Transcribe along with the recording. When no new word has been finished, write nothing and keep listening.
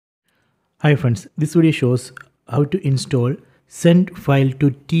Hi friends, this video shows how to install Send File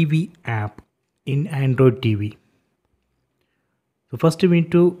to TV app in Android TV. So first we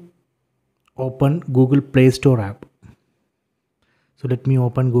need to open Google Play Store app. So let me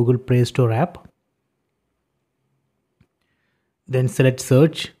open Google Play Store app. Then select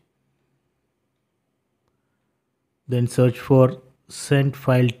search. Then search for Send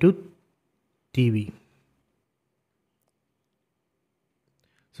File to TV.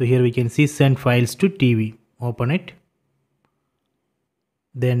 So here we can see Send Files to TV. Open it.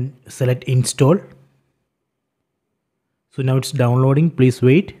 Then select install. So now it's downloading. Please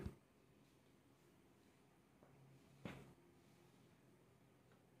wait.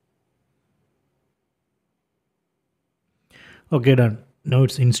 Okay, done. Now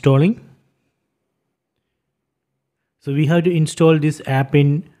it's installing. So we have to install this app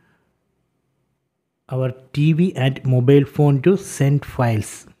in our TV and mobile phone to send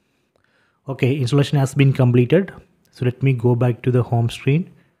files. Okay, installation has been completed. So let me go back to the home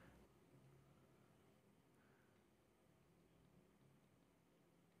screen.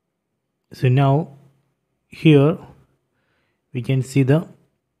 So now here we can see the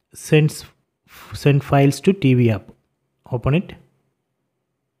send files to TV app. Open it.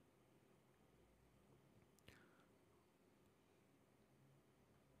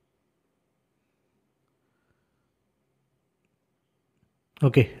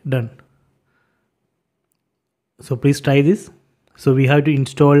 Okay, done. So please try this. So we have to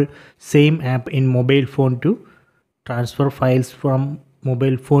install same app in mobile phone to transfer files from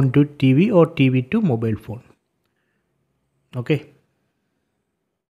mobile phone to TV or TV to mobile phone. Okay.